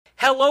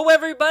Hello,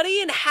 everybody,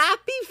 and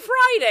happy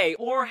Friday,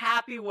 or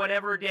happy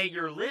whatever day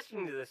you're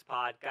listening to this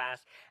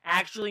podcast.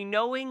 Actually,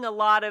 knowing a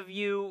lot of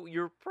you,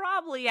 you're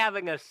probably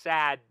having a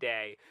sad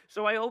day,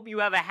 so I hope you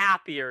have a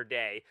happier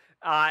day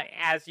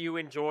as you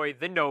enjoy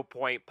the No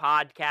Point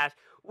podcast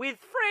with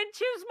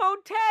Francesmo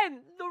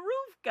 10, the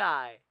roof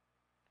guy.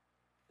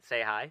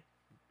 Say hi.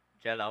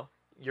 Jello.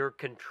 You're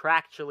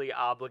contractually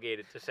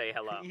obligated to say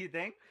hello. You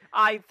think?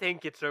 I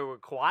think it's a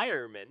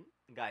requirement.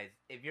 Guys,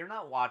 if you're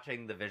not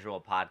watching the visual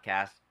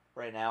podcast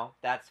right now,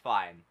 that's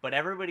fine. But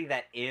everybody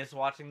that is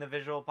watching the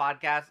visual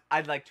podcast,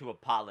 I'd like to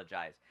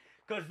apologize.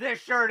 Because this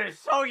shirt is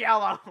so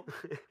yellow.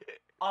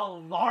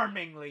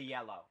 Alarmingly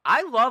yellow.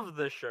 I love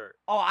the shirt.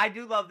 Oh, I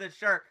do love this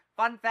shirt.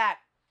 Fun fact,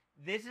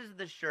 this is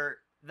the shirt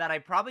that I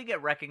probably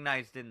get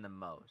recognized in the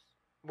most.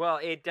 Well,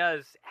 it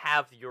does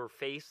have your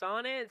face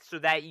on it, so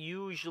that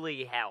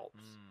usually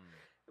helps.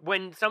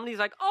 When somebody's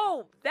like,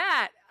 oh,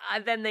 that,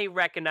 then they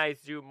recognize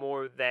you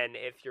more than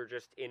if you're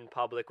just in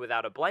public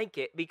without a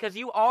blanket, because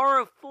you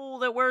are a fool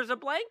that wears a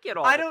blanket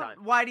all the time.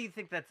 Why do you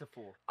think that's a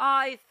fool?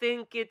 I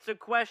think it's a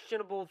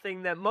questionable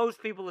thing that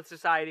most people in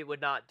society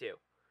would not do.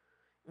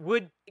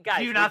 Do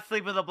you not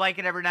sleep with a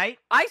blanket every night?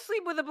 I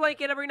sleep with a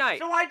blanket every night.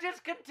 So I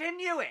just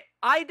continue it.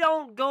 I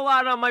don't go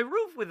out on my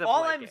roof with a blanket.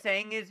 All I'm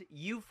saying is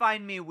you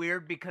find me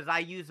weird because I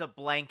use a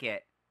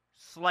blanket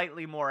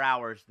slightly more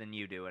hours than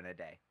you do in a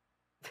day.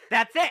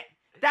 That's it.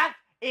 That's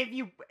if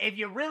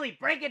you really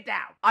break it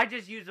down. I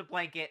just use a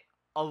blanket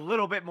a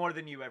little bit more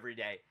than you every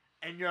day.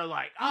 And you're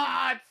like,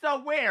 it's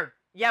so weird.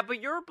 Yeah,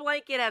 but your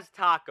blanket has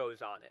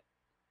tacos on it.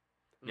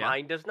 Yeah.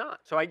 Mine does not.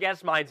 So I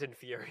guess mine's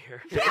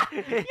inferior.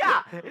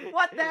 Yeah.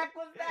 What the heck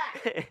was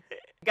that?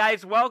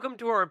 Guys, welcome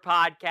to our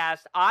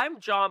podcast. I'm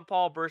John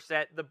Paul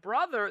Brissett,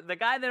 the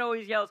guy that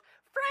always yells,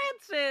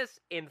 Francis,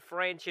 in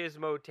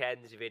Francesmo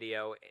 10's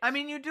video. I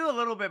mean, you do a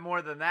little bit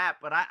more than that,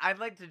 but I'd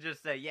like to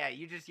just say, yeah,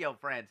 you just yell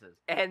Francis.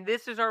 And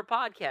this is our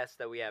podcast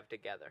that we have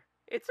together.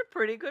 It's a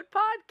pretty good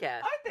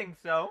podcast. I think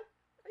so.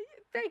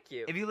 Thank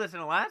you. If you listen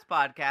to last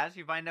podcast,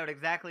 you find out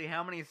exactly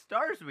how many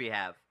stars we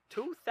have.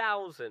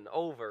 2,000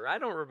 over. I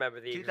don't remember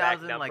the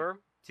exact number. Like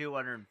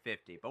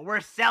 250, but we're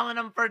selling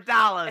them for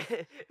dollars.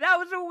 That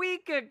was a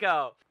week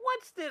ago.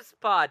 What's this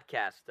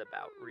podcast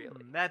about,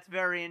 really? That's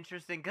very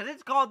interesting, because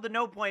it's called the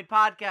No Point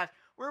Podcast,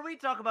 where we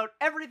talk about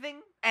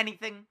everything,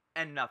 anything,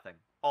 and nothing,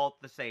 all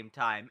at the same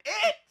time.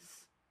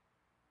 It's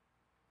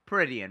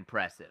pretty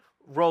impressive.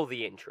 Roll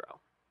the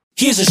intro.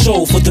 Here's a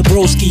show for the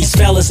broskies,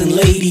 fellas and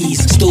ladies.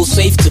 Still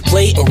safe to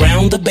play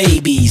around the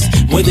babies.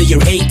 Whether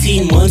you're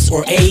 18 months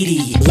or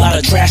 80. A lot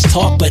of trash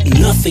talk, but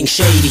nothing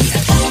shady.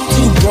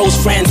 Two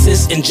bros,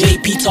 Francis and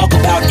JP, talk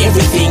about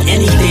everything,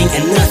 anything,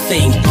 and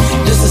nothing.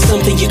 This is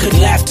something you could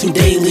laugh to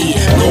daily.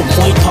 No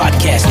Point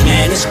Podcast,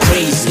 man, it's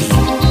crazy.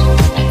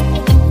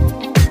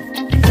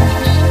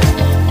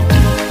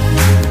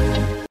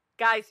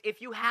 Guys,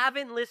 if you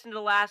haven't listened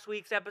to last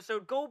week's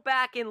episode, go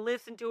back and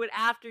listen to it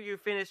after you're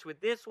finished with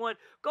this one.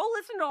 Go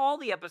listen to all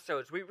the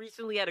episodes. We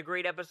recently had a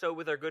great episode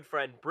with our good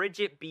friend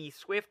Bridget B.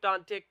 Swift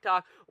on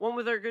TikTok, one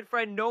with our good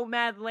friend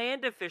Nomad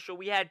Land Official.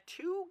 We had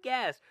 2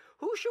 guests.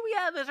 Who should we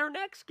have as our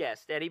next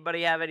guest?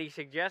 Anybody have any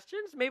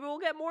suggestions? Maybe we'll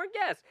get more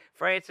guests.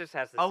 Francis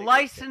has the A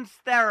licensed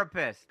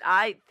therapist.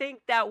 I think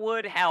that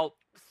would help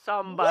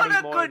somebody more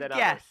than others. What a good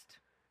guest.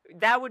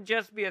 That would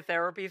just be a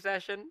therapy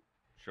session.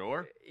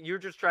 Sure. You're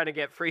just trying to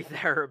get free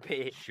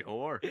therapy.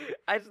 Sure.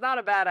 It's not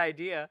a bad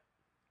idea.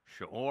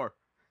 Sure.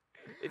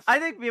 I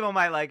think people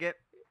might like it.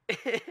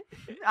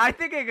 I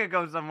think it could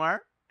go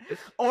somewhere.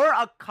 Or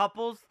a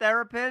couples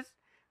therapist,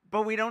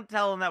 but we don't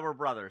tell them that we're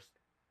brothers.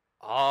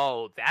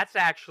 Oh, that's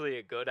actually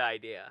a good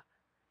idea.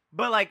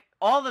 But, like,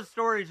 all the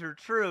stories are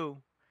true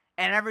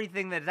and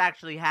everything that's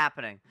actually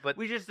happening. But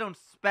we just don't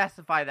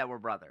specify that we're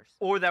brothers.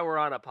 Or that we're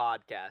on a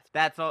podcast.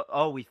 That's all.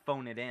 Oh, we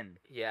phone it in.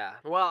 Yeah.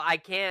 Well, I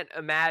can't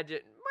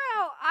imagine.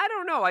 Well, I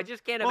don't know. I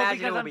just can't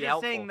imagine it would be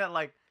helpful. Because I'm just saying that,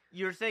 like,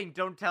 you're saying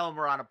don't tell them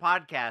we're on a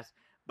podcast.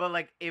 But,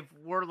 like,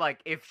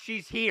 if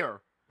she's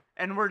here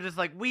and we're just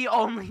like, we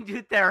only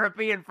do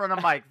therapy in front of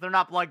mics. They're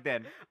not plugged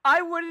in.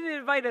 I wouldn't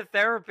invite a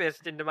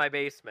therapist into my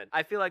basement.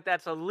 I feel like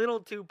that's a little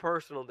too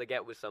personal to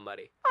get with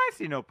somebody. I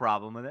see no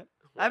problem with it.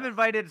 Well, I've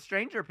invited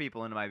stranger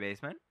people into my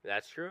basement.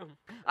 That's true.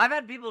 I've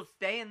had people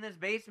stay in this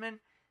basement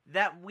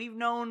that we've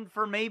known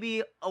for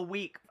maybe a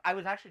week. I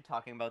was actually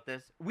talking about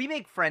this. We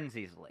make friends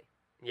easily.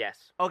 Yes.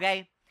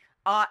 Okay?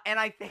 And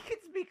I think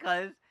it's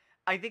because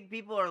I think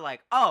people are like,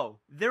 oh,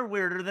 they're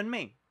weirder than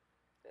me.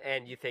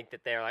 And you think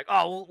that they're like,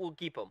 oh, we'll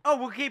keep them. Oh,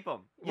 we'll keep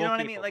them. You know what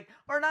I mean? Like,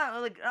 or not,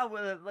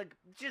 like,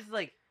 just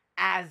like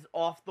as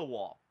off the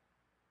wall.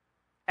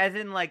 As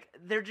in, like,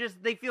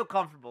 they feel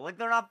comfortable. Like,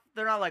 they're not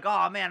like,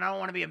 oh, man, I don't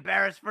want to be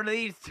embarrassed for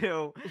these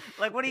two.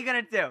 Like, what are you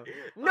going to do?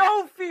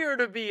 No fear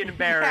to be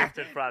embarrassed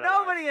in front of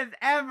Nobody has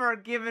ever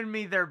given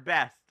me their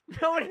best.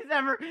 Nobody's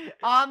ever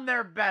on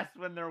their best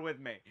when they're with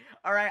me.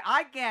 All right?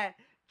 I get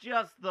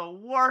just the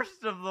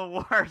worst of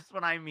the worst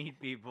when I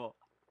meet people.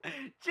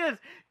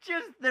 Just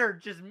their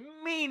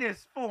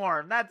meanest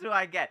form. That's who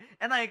I get.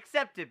 And I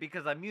accept it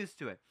because I'm used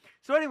to it.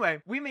 So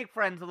anyway, we make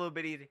friends a little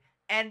bit easy.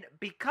 And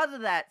because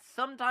of that,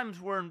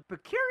 sometimes we're in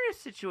precarious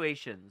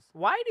situations.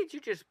 Why did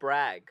you just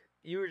brag?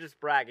 You were just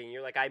bragging.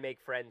 You're like, I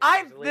make friends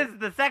easily. This is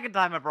the second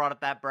time I brought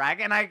up that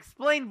brag, and I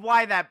explained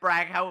why that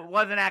brag, how it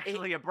wasn't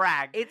actually a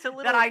brag. It's a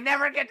little... That I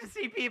never get to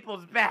see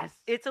people's best.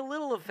 It's a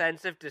little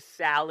offensive to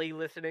Sally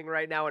listening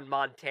right now in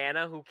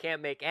Montana, who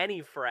can't make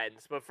any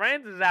friends. But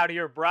Francis is out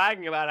here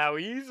bragging about how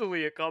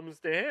easily it comes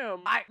to him.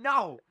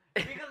 No,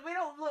 because we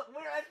don't look.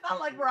 It's not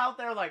like we're out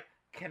there like,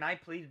 can I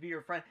please be your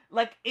friend?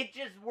 Like, it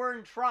just, we're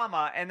in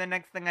trauma, and the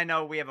next thing I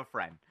know, we have a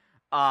friend.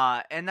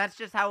 And that's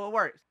just how it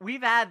works.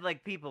 We've had,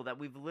 like, people that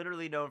we've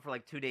literally known for,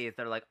 like, 2 days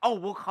that are like, oh,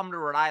 we'll come to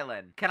Rhode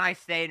Island. Can I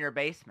stay in your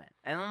basement?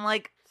 And I'm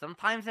like,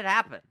 sometimes it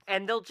happens.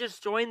 And they'll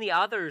just join the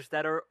others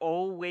that are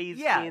always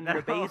in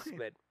the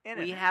basement.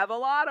 We have a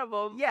lot of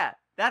them. Yeah,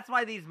 that's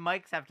why these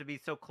mics have to be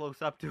so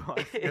close up to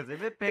us, because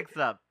if it picks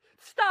up...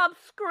 Stop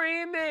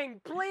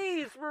screaming!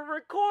 Please, we're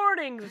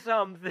recording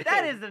something!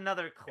 That is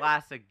another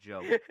classic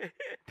joke.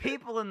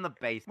 People in the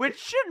basement, which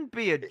shouldn't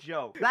be a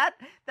joke. That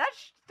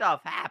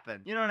stuff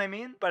happens. You know what I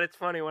mean? But it's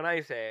funny when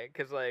I say it,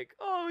 because like,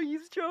 oh,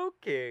 he's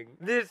joking.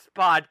 This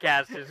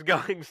podcast is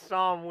going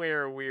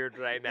somewhere weird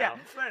right now. Yeah,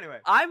 but anyway.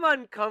 I'm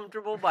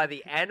uncomfortable by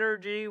the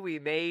energy we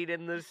made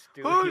in the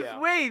studio.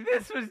 Who's we?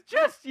 This was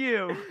just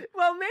you.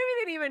 Well, maybe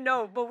they didn't even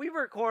know, but we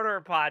record our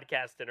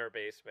podcast in our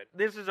basement.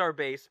 This is our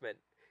basement.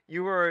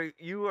 You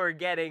are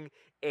getting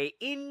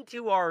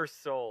into our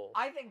soul.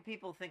 I think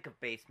people think of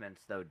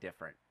basements, though,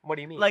 different. What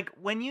do you mean? Like,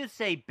 when you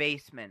say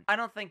basement, I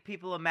don't think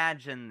people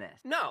imagine this.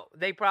 No,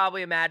 they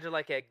probably imagine,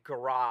 like, a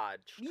garage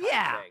type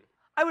thing.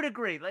 I would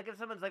agree. Like, if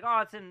someone's like,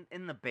 oh, it's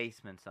in the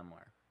basement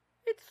somewhere.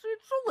 It's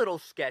a little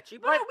sketchy,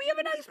 but we have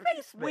a nice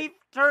basement. We've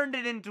turned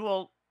it into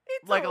a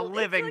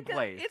living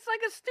place. It's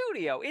like a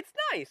studio. It's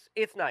nice.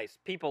 It's nice.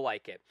 People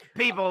like it.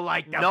 People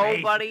like the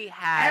Nobody basement.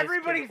 has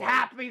Everybody's complained.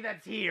 happy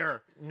that's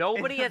here.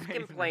 Nobody has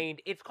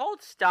complained. It's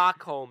called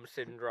Stockholm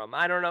Syndrome.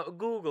 I don't know.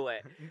 Google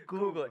it.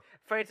 Google it.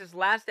 Francis,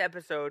 last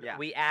episode,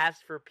 we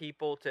asked for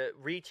people to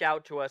reach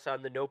out to us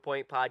on the No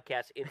Point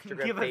Podcast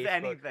Instagram, Give Facebook, us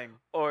anything.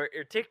 or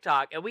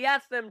TikTok, and we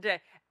asked them to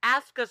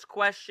ask us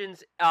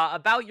questions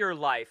about your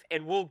life,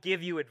 and we'll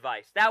give you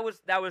advice. That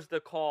was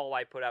the call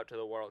I put out to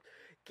the world.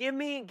 Give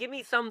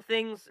me some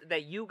things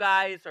that you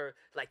guys are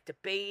like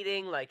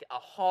debating, like a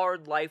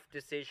hard life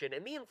decision,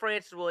 and me and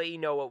Francis will let you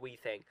know what we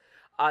think.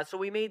 So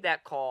we made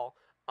that call.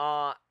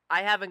 I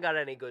haven't got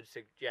any good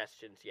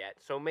suggestions yet,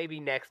 so maybe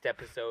next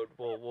episode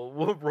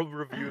we'll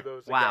review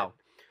those. Wow.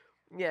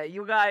 Again. Yeah,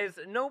 you guys.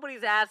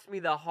 Nobody's asked me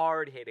the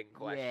hard hitting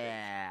questions.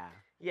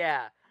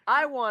 Yeah.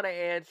 I want to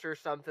answer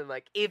something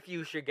like if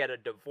you should get a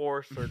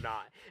divorce or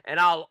not, and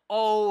I'll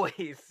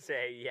always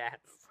say yes.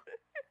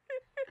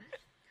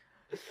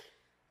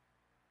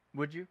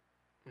 Would you?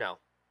 No.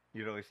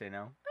 You'd always say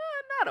no?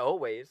 Not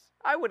always.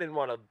 I wouldn't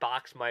want to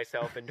box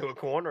myself into a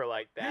corner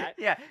like that.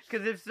 Yeah,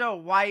 because if so,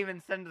 why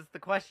even send us the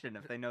question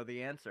if they know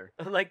the answer?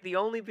 Like, the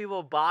only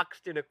people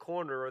boxed in a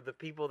corner are the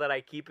people that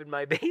I keep in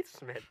my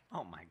basement.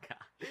 Oh my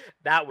god.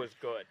 That was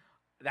good.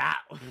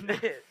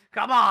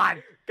 Come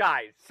on!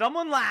 Guys.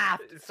 Someone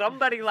laughed.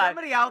 Somebody laughed.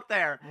 Somebody out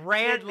there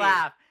did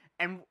laugh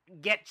and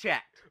get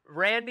checked.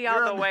 Randy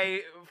on the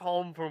way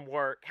home from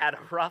work had a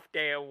rough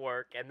day at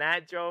work, and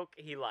that joke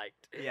he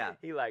liked. Yeah.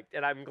 He liked,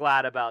 and I'm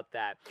glad about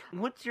that.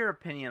 What's your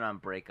opinion on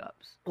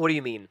breakups? What do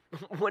you mean?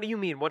 What do you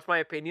mean? What's my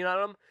opinion on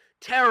them?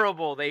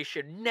 Terrible. They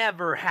should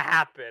never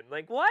happen.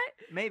 Like, what?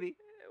 Maybe.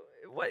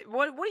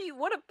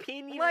 What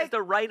opinion is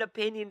the right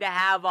opinion to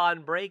have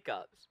on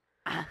breakups?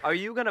 Are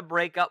you going to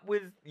break up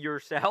with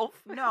yourself?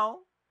 No.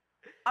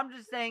 I'm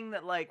just saying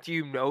that, like... Do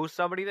you know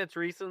somebody that's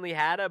recently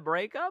had a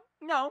breakup?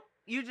 No.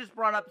 You just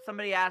brought up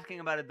somebody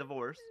asking about a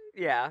divorce.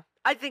 Yeah.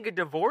 I think a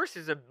divorce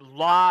is a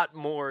lot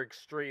more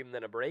extreme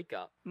than a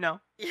breakup. No.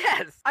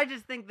 Yes. I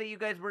just think that you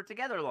guys were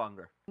together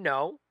longer.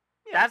 No.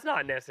 Yeah. That's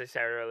not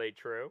necessarily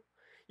true.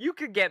 You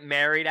could get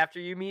married after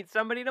you meet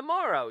somebody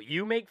tomorrow.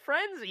 You make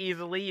friends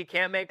easily. You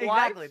can't make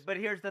wives. Exactly. But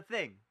here's the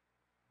thing.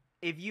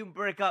 If you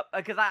break up...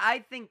 Because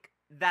I think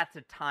that's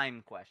a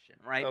time question,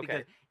 right? Okay.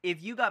 Because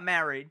if you got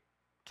married,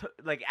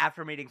 like,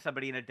 after meeting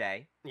somebody in a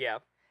day... Yeah.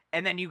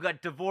 And then you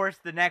got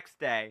divorced the next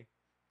day,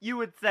 you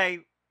would say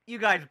you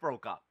guys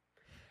broke up.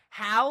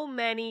 How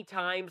many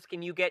times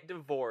can you get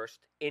divorced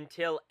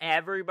until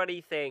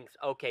everybody thinks,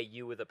 okay,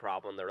 you were the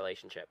problem in the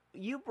relationship?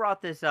 You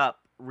brought this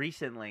up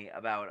recently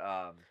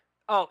about...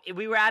 Oh,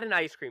 we were at an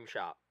ice cream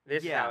shop.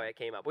 This is how it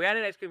came up. We had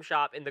an ice cream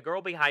shop, and the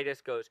girl behind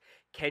us goes,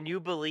 can you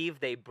believe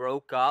they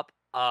broke up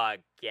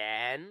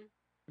again?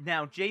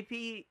 Now,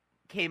 JP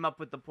came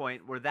up with the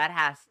point where that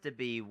has to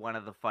be one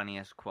of the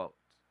funniest quotes.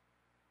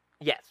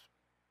 Yes.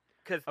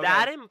 Because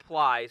that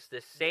implies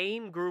the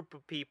same group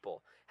of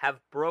people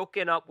have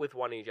broken up with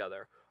one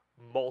another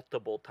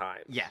multiple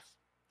times. Yes.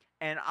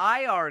 And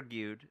I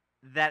argued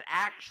that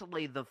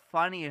actually the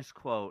funniest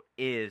quote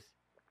is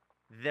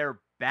they're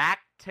back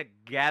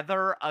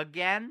together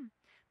again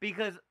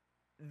because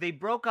they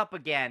broke up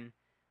again.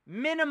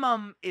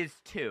 Minimum is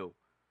 2.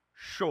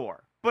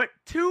 Sure. But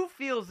 2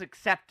 feels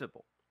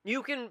acceptable.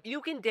 You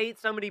can date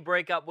somebody,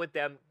 break up with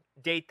them,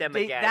 date them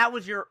again. That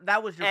was your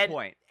And-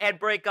 point. and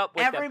break up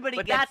with Everybody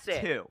them. But gets that's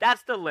it. 2.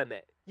 That's the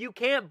limit. You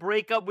can't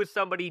break up with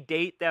somebody,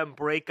 date them,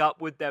 break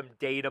up with them,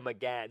 date them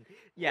again.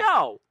 Yeah.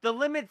 No. The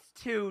limits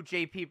too,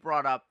 JP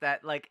brought up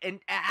that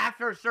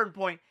after a certain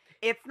point,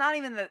 it's not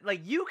even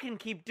that you can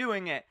keep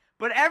doing it,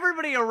 but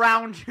everybody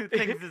around you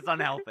thinks it's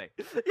unhealthy.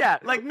 Yeah.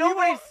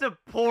 Nobody's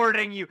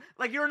supporting you.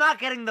 You're not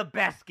getting the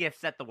best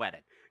gifts at the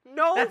wedding.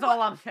 No. That's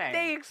all I'm saying.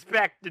 They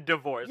expect a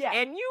divorce. Yeah.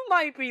 And you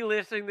might be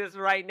listening to this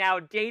right now,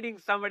 dating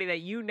somebody that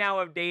you now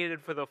have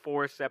dated for the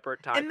 4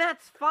 separate times. And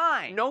that's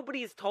fine.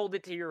 Nobody's told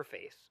it to your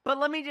face. But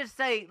let me just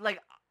say,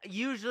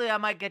 usually I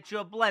might get you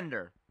a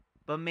blender,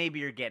 but maybe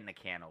you're getting a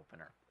can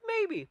opener.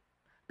 Maybe.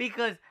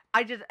 Because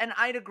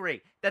I'd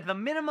agree that the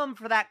minimum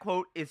for that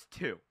quote is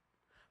 2.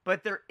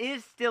 But there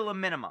is still a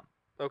minimum.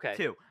 Okay.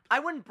 2. I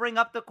wouldn't bring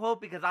up the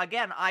quote because,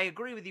 again, I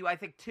agree with you. I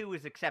think 2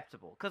 is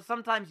acceptable. Because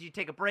sometimes you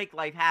take a break,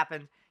 life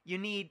happens. 2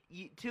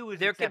 is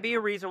There could be a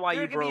acceptable. reason why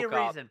There you could be broke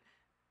a up. reason.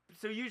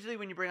 So usually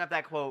when you bring up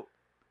that quote,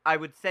 I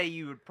would say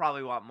you would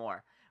probably want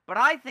more. But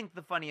I think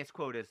the funniest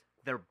quote is,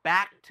 they're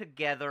back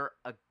together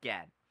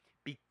again.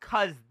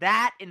 Because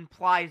that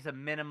implies a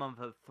minimum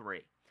of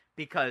 3.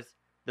 Because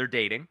they're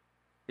dating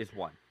is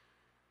 1.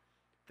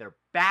 They're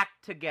back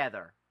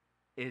together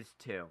is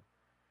 2.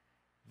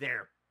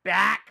 They're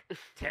back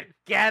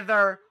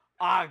together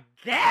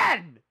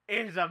again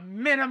is a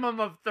minimum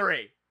of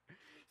 3.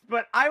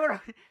 But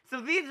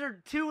so these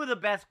are 2 of the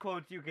best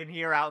quotes you can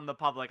hear out in the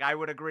public. I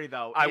would agree,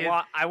 though. I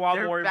want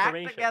they're more back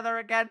information. together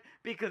again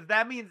because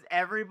that means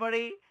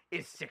everybody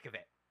is sick of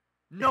it.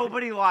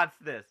 Nobody wants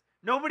this.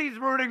 Nobody's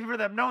rooting for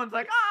them. No one's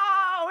like,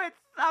 oh,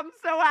 I'm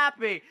so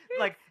happy.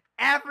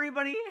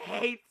 Everybody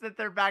hates that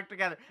they're back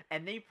together,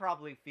 and they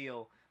probably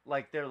feel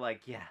like they're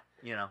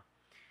yeah,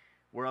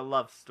 we're a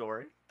love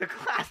story. The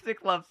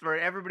classic love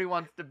story. Everybody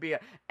wants to be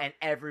and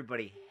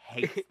everybody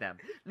hates them.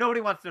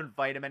 Nobody wants to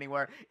invite them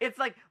anywhere. It's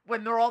like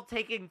when they're all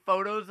taking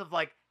photos of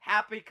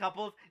happy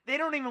couples, they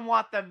don't even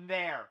want them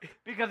there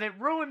because it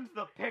ruins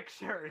the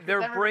picture.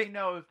 Everybody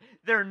knows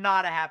they're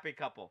not a happy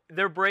couple.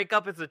 Their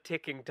breakup is a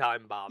ticking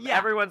time bomb. Yeah.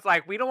 Everyone's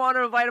like, we don't want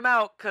to invite them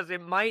out because it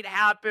might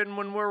happen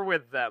when we're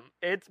with them.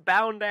 It's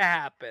bound to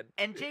happen.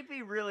 And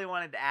JP really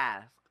wanted to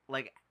ask,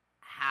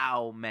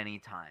 how many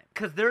times?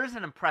 Because there is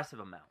an impressive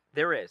amount.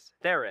 There is.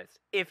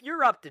 If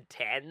you're up to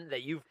 10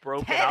 that you've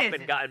broken 10 up is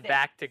and gotten insane.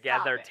 back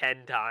together Stop it.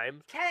 10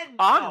 times, 10.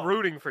 I'm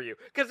rooting for you.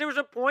 Because there was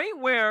a point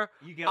where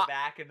You get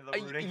back into the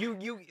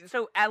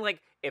rooting.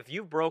 if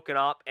you've broken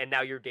up and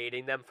now you're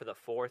dating them for the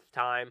 4th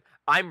time,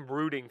 I'm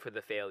rooting for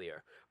the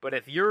failure. But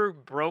if you're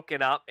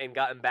broken up and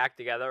gotten back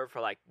together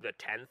for the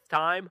 10th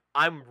time,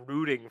 I'm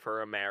rooting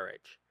for a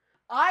marriage.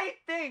 I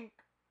think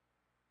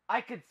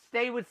I could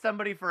stay with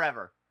somebody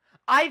forever.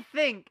 I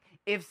think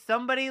if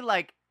somebody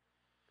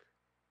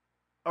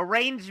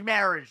arranged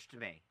marriage to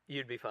me,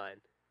 You'd be fine.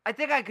 I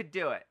think I could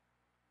do it.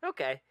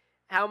 Okay.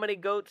 How many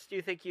goats do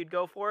you think you'd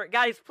go for?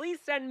 Guys, please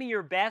send me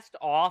your best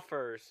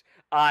offers.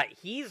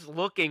 He's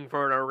looking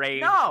for an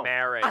arranged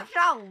marriage. I'm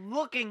not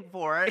looking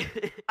for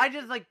it. I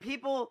just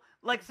people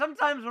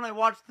sometimes when I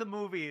watch the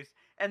movies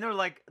and they're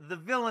the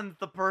villain's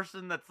the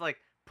person that's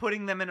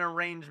putting them in an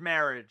arranged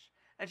marriage.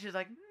 And she's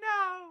like,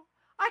 no,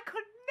 I could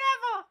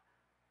never.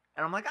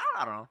 And I'm like,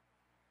 I don't know.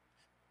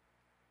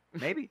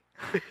 Maybe.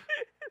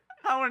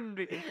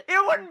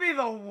 It wouldn't be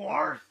the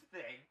worst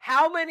thing.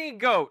 How many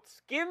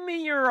goats? Give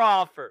me your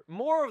offer.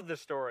 More of the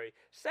story.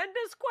 Send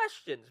us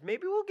questions.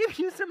 Maybe we'll give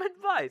you some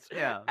advice.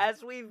 Yeah.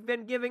 As we've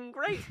been giving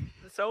great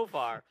so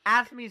far.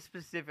 Ask me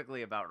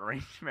specifically about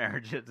arranged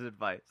marriages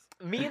advice.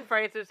 Me and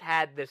Francis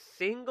had the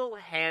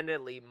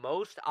single-handedly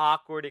most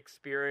awkward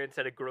experience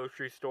at a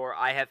grocery store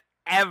I have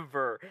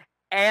ever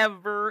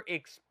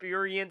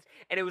experienced.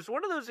 And it was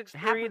one of those It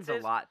experiences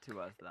happens a lot to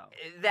us,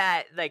 though.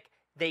 that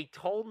they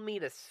told me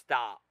to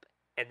stop,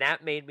 and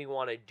that made me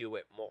want to do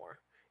it more.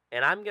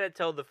 And I'm going to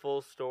tell the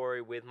full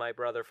story with my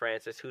brother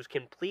Francis, who's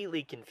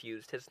completely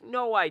confused, has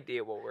no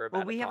idea what we're about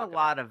Well, we to have a talk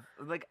lot of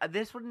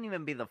this wouldn't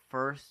even be the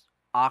first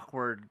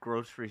awkward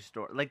grocery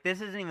store. This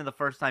isn't even the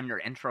first time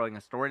you're introing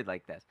a story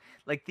like this.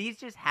 These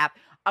just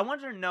happen. I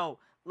want you to know,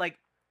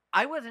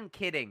 I wasn't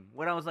kidding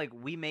when I was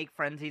we make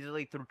friends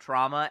easily through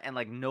trauma, and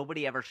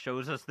nobody ever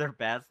shows us their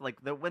best.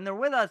 When they're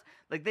with us,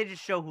 they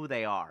just show who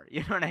they are.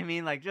 You know what I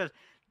mean? Just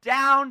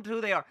down to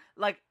who they are.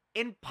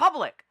 In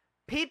public,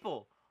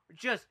 people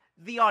just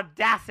the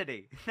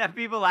audacity that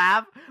people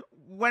have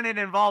when it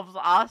involves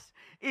us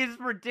is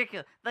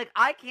ridiculous.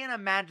 I can't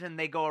imagine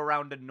they go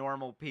around to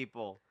normal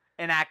people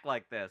and act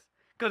like this.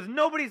 Because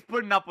nobody's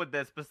putting up with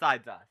this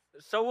besides us.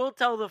 So we'll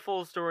tell the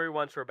full story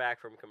once we're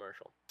back from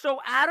commercial. So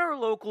at our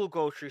local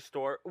grocery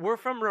store, we're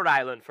from Rhode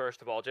Island,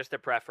 first of all, just to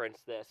preference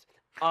this.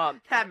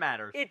 That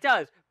matters. It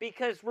does,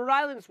 because Rhode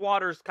Island's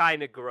water's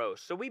kind of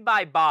gross. So we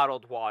buy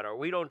bottled water.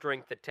 We don't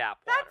drink the tap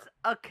water. That's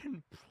a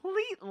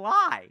complete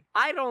lie.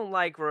 I don't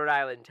like Rhode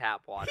Island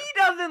tap water. He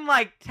doesn't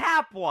like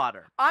tap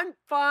water. I'm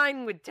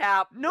fine with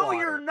tap No, water.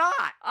 you're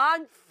not.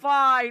 I'm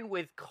fine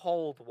with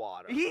cold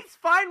water. He's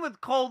fine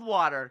with cold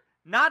water,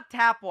 not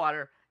tap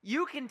water.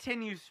 You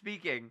continue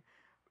speaking.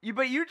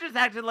 But you just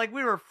acted like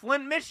we were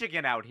Flint,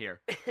 Michigan out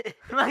here.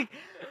 Like,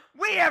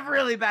 we have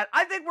really bad.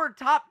 I think we're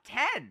top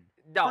 10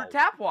 No. for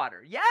tap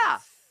water. Yeah.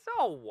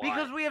 So what?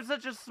 Because we have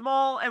such a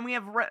small, and we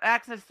have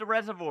access to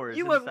reservoirs.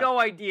 you and have stuff. no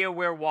idea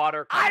where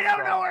water comes I don't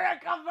from. know where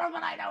it comes from,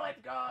 but I know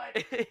it's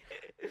good.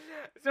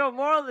 So,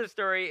 moral of the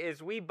story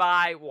is we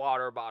buy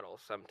water bottles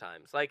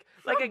sometimes, like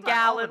a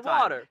gallon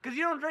water. Because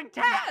you don't drink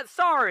Yeah, tap.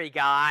 sorry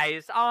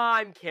guys,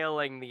 I'm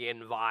killing the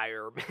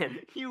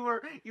environment. You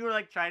were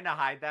like trying to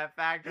hide that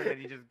fact, and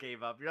then you just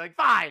gave up. You're like,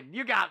 fine,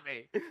 you got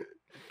me.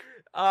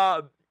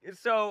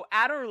 So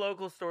at our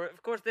local store,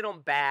 of course, they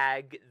don't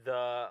bag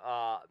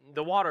the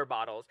water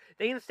bottles.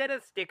 They instead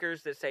have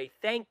stickers that say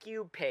 "Thank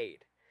you,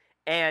 paid."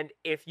 And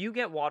if you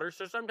get water,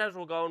 so sometimes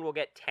we'll go and we'll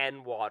get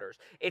 10 waters.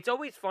 It's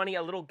always funny,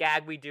 a little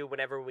gag we do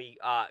whenever we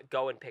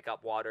go and pick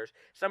up waters.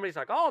 Somebody's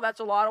like, "Oh,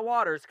 that's a lot of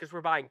waters," because we're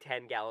buying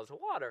 10 gallons of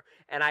water.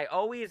 And I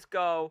always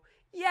go,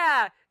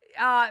 "Yeah,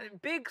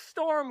 big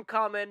storm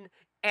coming."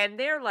 And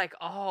they're like,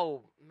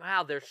 "Oh,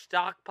 wow, they're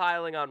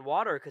stockpiling on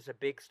water because a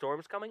big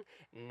storm's coming."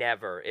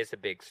 Never is a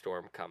big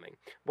storm coming.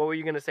 What were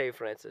you going to say,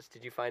 Francis?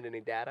 Did you find any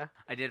data?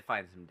 I did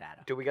find some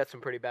data. Do we got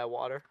some pretty bad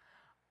water?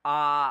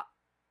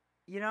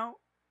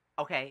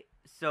 Okay,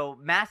 so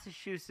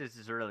Massachusetts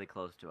is really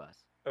close to us,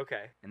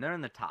 Okay. and they're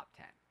in the top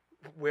 10.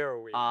 Where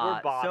are we? Uh,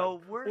 We're bottom.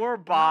 so we're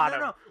bottom.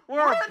 No.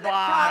 We're in the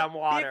bottom top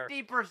water.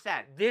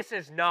 50%. This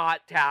is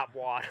not tap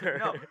water.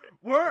 No,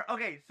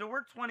 so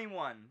we're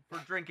 21 for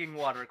drinking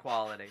water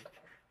quality,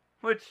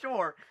 which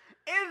sure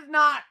is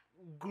not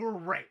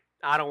great.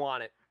 I don't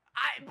want it.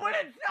 But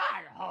it's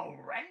not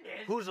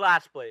horrendous. Who's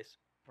last place?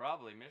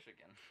 Probably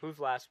Michigan. Who's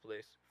last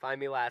place? Find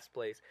me last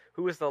place.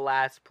 Who is the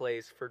last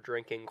place for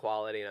drinking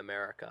quality in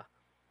America?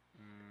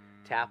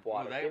 Tap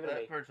water. Give it to me.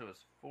 That person was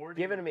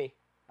 40. Give it to me.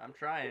 I'm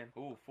trying.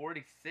 Ooh,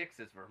 46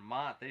 is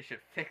Vermont. They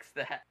should fix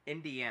that.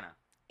 Indiana.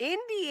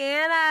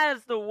 Indiana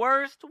is the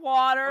worst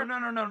water. Oh,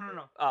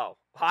 no. Oh,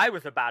 I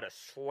was about to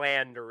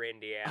slander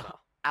Indiana.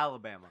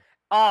 Alabama.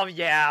 Oh,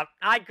 yeah,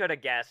 I could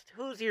have guessed.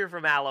 Who's here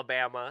from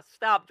Alabama?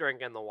 Stop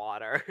drinking the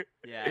water.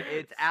 Yeah,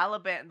 it's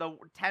Alabama. The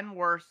 10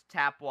 worst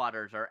tap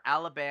waters are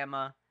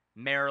Alabama,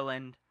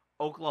 Maryland,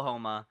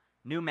 Oklahoma,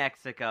 New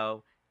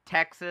Mexico,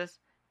 Texas,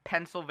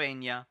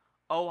 Pennsylvania,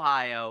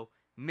 Ohio,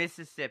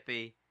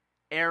 Mississippi,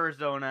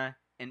 Arizona,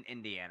 and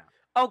Indiana.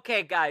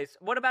 Okay, guys,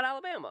 what about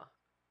Alabama?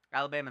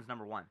 Alabama's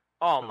number 1.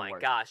 Oh For the my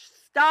worst. gosh.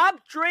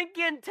 Stop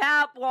drinking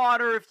tap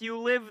water if you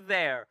live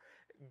there.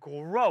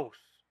 Gross.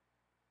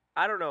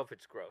 I don't know if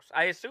it's gross.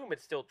 I assume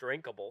it's still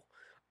drinkable.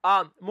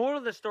 Moral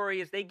of the story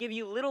is they give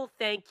you little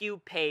thank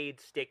you paid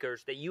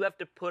stickers that you have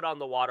to put on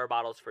the water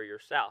bottles for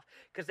yourself.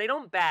 Because they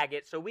don't bag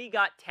it, so we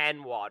got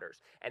 10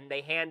 waters. And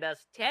they hand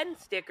us 10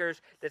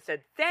 stickers that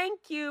said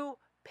thank you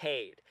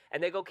paid.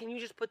 And they go, "Can you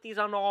just put these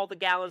on all the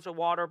gallons of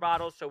water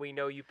bottles so we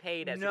know you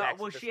paid as you No, exit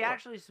well, the she store?"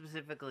 actually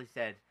specifically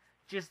said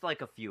just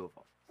like a few of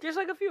them. Just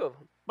like a few of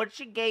them. But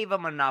she gave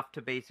them enough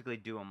to basically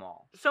do them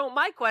all. So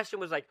my question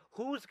was like,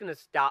 who's going to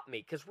stop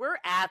me? Because we're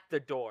at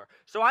the door.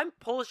 So I'm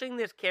pushing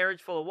this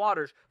carriage full of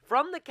waters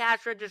from the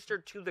cash register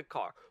to the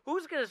car.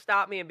 Who's going to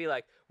stop me and be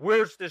like,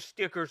 "Where's the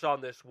stickers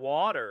on this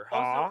water, huh?"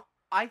 Also,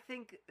 I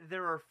think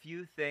there are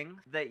few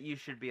things that you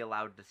should be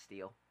allowed to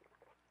steal.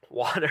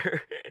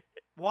 Water.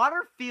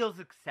 Water feels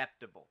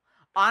acceptable.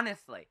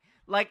 Honestly.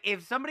 Like,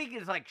 if somebody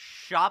is, like,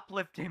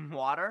 shoplifting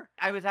water...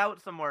 I was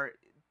out somewhere,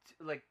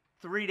 like,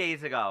 3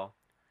 days ago,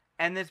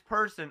 and this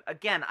person...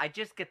 Again, I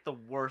just get the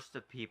worst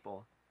of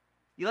people.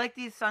 "You like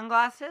these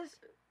sunglasses?"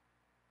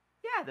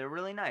 "Yeah, they're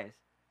really nice."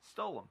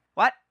 Stole them.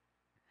 What?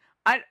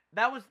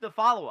 That was the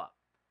follow-up.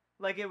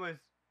 Like, it was...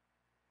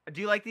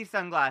 "Do you like these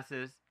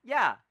sunglasses?"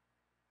 "Yeah."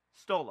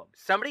 Stole them.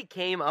 Somebody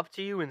came up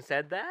to you and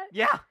said that?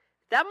 Yeah.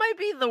 That might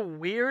be the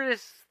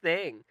weirdest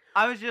thing.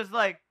 I was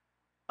like,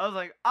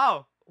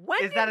 "Oh,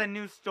 When is that a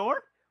new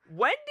store?"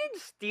 When did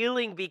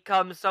stealing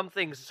become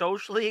something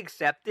socially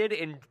accepted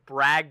and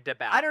bragged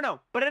about? I don't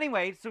know. But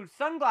anyway, so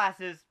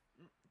sunglasses,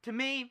 to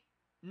me,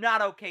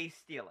 not okay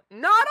stealing.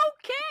 Not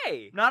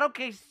okay. Not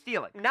okay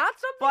stealing. Not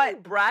something But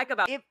you brag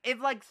about. If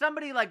like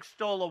somebody like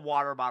stole a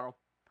water bottle,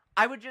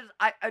 I would just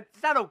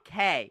it's not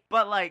okay.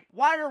 But like,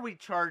 why are we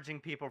charging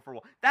people for?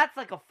 That's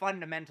like a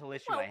fundamental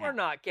issue. Well, I have. we're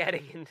not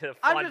getting into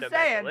I'm just fundamental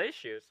saying.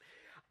 issues.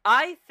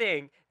 I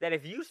think that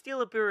if you steal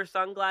a pair of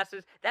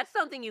sunglasses, that's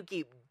something you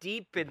keep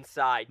deep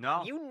inside.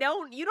 No. You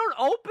don't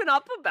open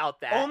up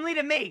about that. Only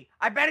to me.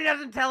 I bet he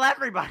doesn't tell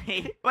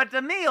everybody. But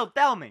to me, he'll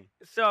tell me.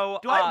 So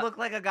Do I look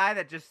like a guy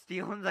that just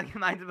steals? Like,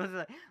 am I supposed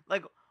to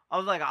like? I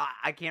was like,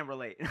 I can't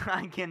relate.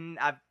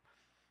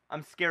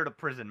 I'm scared of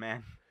prison,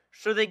 man.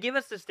 So they give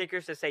us the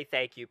stickers to say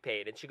thank you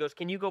paid. And she goes,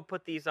 "Can you go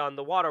put these on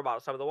the water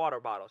bottles, some of the water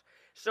bottles?"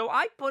 So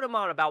I put them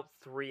on about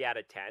 3 out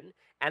of 10.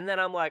 And then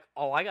I'm like,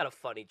 "Oh, I got a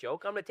funny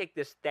joke. I'm going to take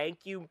this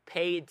thank you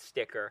paid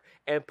sticker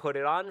and put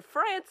it on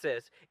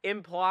Francis,"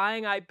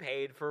 implying I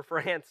paid for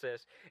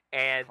Francis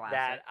and Classic.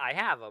 that I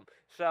have them.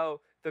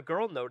 So the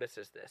girl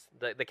notices this,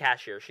 the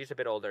cashier. She's a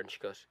bit older, and she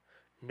goes,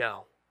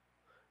 No.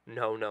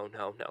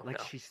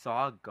 Like she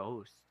saw a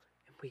ghost.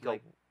 And we go,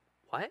 like-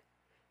 "What?"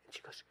 And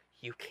she goes,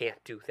 you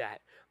can't do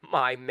that.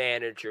 My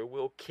manager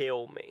will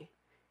kill me.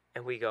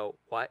 And we go,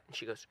 what? And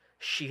she goes,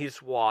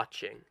 she's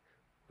watching.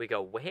 We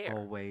go, where?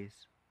 Always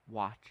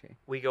watching.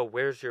 We go,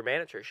 where's your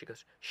manager? She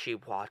goes, she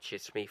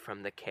watches me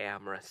from the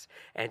cameras,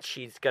 and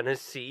she's gonna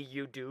see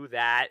you do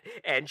that,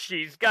 and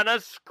she's gonna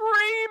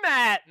scream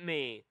at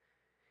me.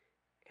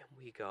 And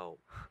we go,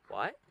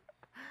 what?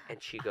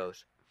 And she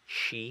goes,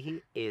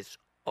 she is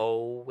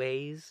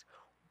always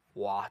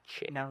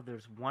watching. Now,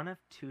 there's one of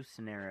two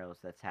scenarios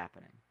that's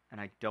happening, and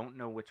I don't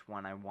know which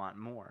one I want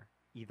more.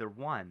 Either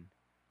one,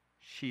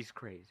 she's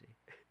crazy,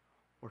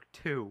 or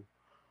two,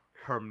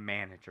 her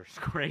manager's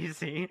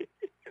crazy.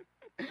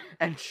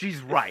 And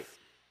she's right.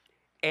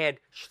 And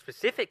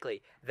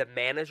specifically, the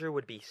manager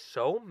would be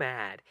so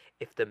mad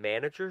if the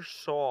manager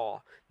saw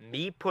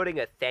me putting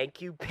a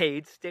thank you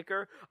paid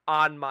sticker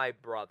on my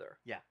brother.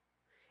 Yeah.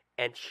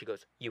 And she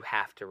goes, you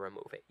have to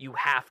remove it. You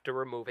have to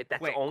remove it. That's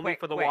Quick, only quick,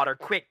 for the quick. water.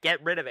 Quick,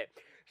 get rid of it.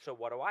 So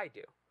what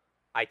do?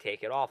 I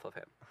take it off of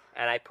him,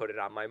 and I put it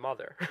on my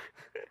mother.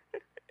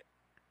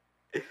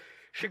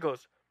 She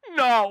goes,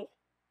 no,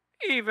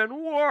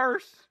 even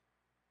worse.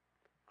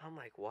 I'm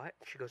like, what?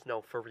 She goes,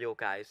 no, for real,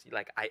 guys.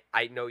 Like,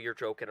 I know you're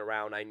joking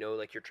around. I know,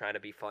 like, you're trying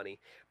to be funny,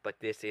 but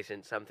this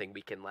isn't something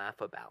we can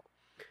laugh about.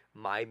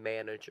 My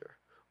manager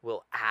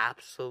will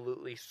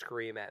absolutely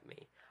scream at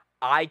me.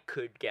 I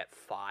could get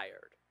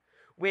fired.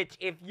 Which,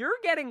 if you're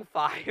getting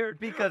fired...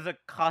 Because a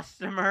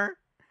customer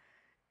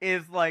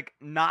is, like,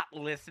 not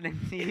listening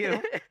to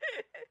you.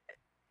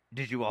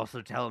 Did you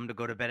also tell him to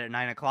go to bed at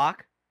 9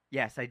 o'clock?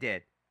 Yes, I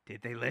did.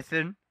 Did they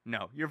listen?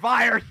 No. You're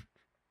fired!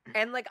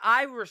 And, like,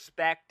 I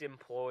respect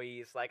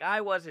employees. Like,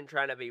 I wasn't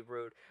trying to be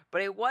rude.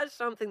 But it was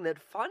something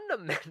that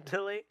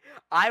fundamentally,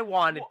 I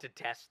wanted to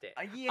test it.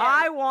 Yeah.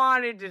 I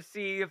wanted to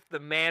see if the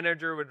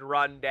manager would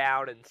run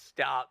down and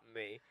stop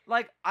me.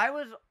 Like, I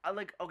was,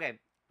 like, okay.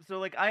 So,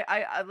 like,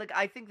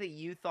 I think that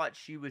you thought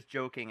she was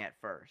joking at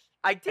first.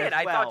 I did.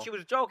 As I well. thought she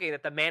was joking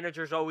that the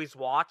manager's always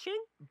watching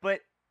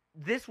But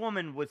this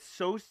woman was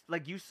so,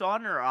 like, you saw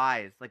in her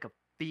eyes, like, a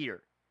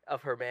fear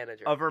of her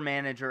manager. of her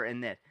manager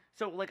in this.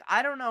 So, like,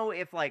 I don't know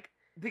if, like,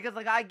 because,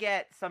 like, I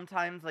get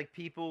sometimes, like,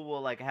 people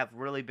will, like, have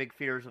really big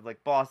fears of,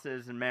 like,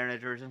 bosses and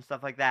managers and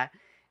stuff like that.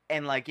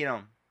 And, like, you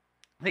know,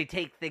 they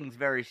take things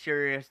very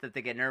serious, that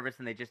they get nervous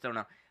and they just don't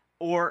know.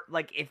 Or,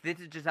 like, if this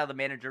is just how the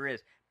manager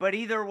is. But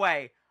either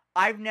way,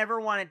 I've never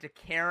wanted to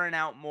Karen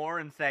out more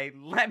and say,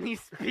 let me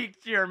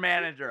speak to your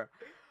manager.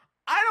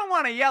 I don't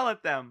want to yell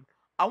at them.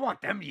 I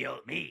want them to yell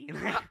at me.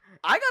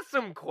 I got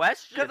some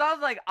questions. Because I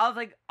was like,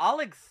 I'll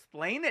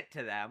explain it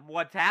to them,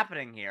 what's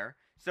happening here.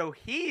 So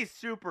he's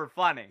super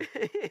funny.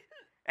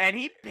 And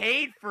he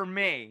paid for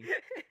me.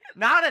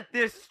 Not at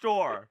this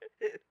store.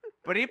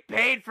 But he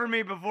paid for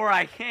me before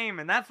I came,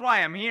 and that's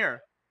why I'm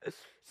here.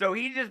 So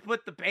he just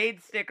put the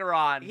paid sticker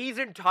on. He's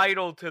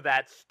entitled to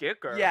that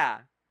sticker. Yeah.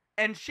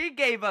 And she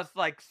gave us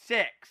like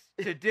 6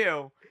 to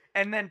do.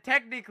 And then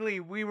technically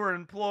we were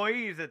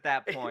employees at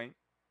that point.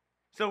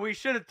 So we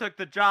should have took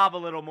the job a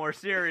little more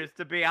serious,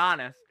 to be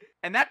honest.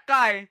 And that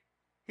guy,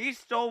 he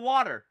stole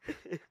water.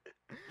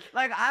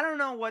 Like, I don't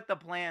know what the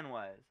plan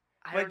was.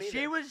 But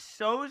she was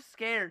so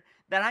scared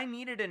that I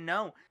needed to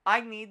know.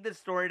 I need the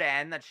story to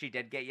end that she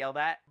did get yelled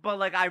at. But,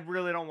 like, I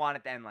really don't want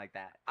it to end like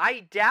that.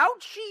 I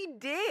doubt she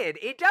did.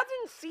 It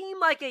doesn't seem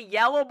like a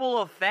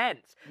yellable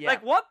offense. Yeah.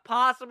 Like, what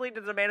possibly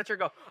does the manager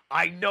go,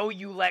 I know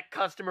you let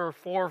customer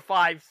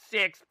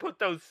 456 put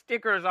those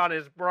stickers on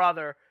his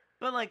brother.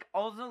 But, like,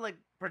 also, like,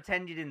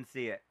 pretend you didn't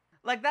see it.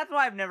 Like, that's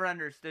why I've never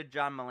understood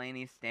John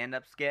Mulaney's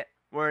stand-up skit,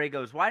 where he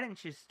goes, why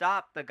didn't you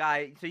stop the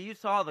guy? So you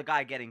saw the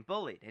guy getting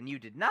bullied, and you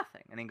did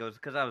nothing. And he goes,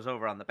 because I was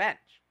over on the bench.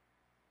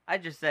 I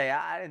just say,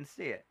 I didn't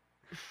see it.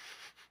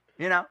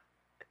 You know?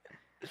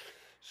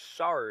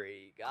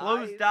 Sorry, guys.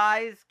 Closed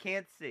eyes,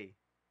 can't see.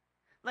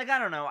 Like, I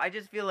don't know. I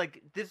just feel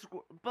like this...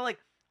 But, like,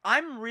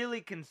 I'm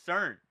really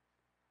concerned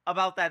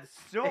about that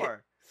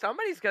store.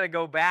 Somebody's gonna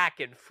go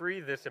back and free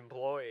this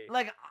employee.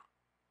 Like,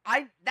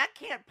 that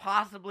can't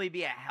possibly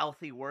be a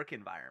healthy work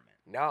environment.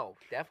 No,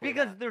 definitely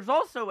Because not. there's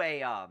also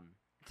a,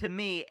 to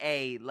me,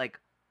 a, like,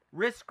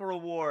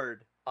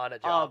 risk-reward On a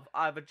job.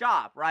 of a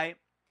job, right?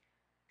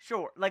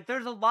 Sure. Like,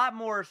 there's a lot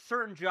more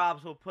certain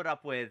jobs will put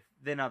up with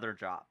than other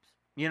jobs.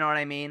 You know what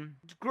I mean?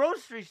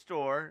 Grocery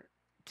store,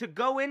 to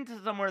go into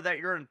somewhere that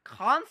you're in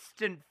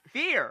constant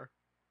fear,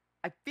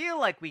 I feel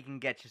like we can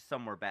get you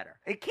somewhere better.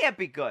 It can't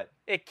be good.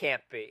 It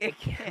can't be. It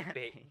can't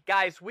be.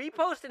 Guys, we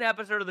post an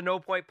episode of the No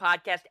Point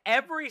Podcast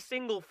every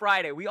single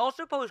Friday. We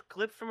also post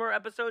clips from our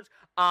episodes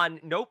on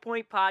No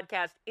Point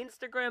Podcast,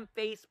 Instagram,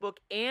 Facebook,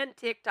 and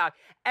TikTok.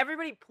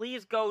 Everybody,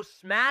 please go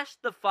smash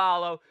the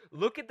follow,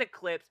 look at the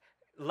clips,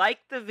 like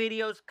the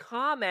videos,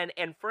 comment,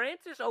 and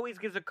Francis always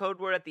gives a code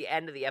word at the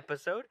end of the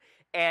episode.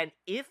 And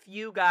if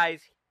you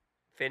guys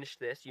finished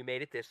this, you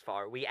made it this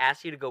far, we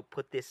ask you to go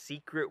put this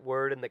secret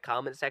word in the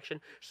comment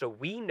section so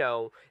we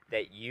know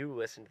that you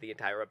listened to the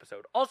entire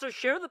episode. Also,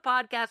 share the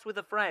podcast with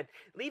a friend.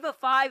 Leave a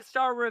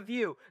 5-star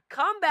review.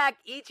 Come back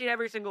each and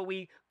every single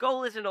week. Go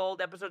listen to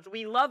old episodes.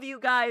 We love you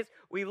guys.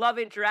 We love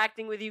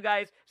interacting with you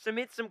guys.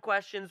 Submit some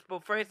questions.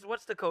 But Francis,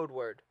 what's the code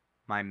word?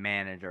 My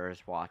manager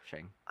is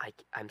watching.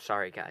 I'm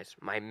sorry, guys.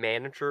 My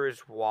manager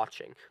is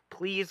watching.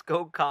 Please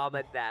go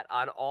comment that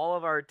on all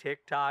of our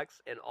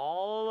TikToks and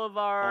all of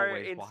our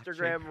Always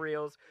Instagram watching.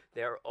 Reels.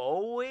 They're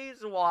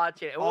always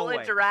watching. And we'll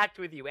Always. interact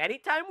with you.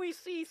 Anytime we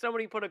see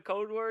somebody put a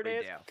code word We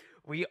in, do.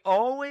 we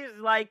always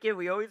like it.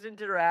 We always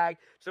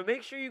interact. So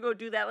make sure you go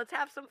do that. Let's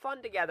have some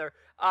fun together.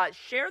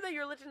 Share that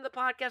you're listening to the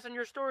podcast on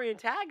your story and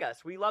tag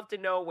us. We love to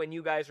know when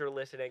you guys are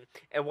listening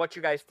and what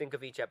you guys think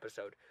of each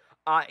episode.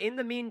 In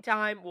the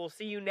meantime, we'll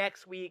see you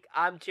next week.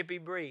 I'm Chippy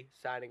Bree,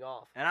 signing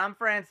off. And I'm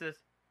Francis.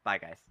 Bye,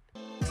 guys.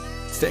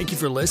 Thank you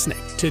for listening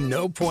to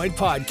No Point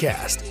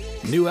Podcast.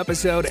 New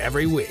episode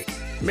every week.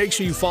 Make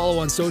sure you follow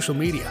on social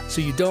media so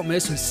you don't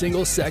miss a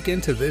single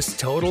second to this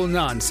total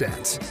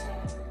nonsense.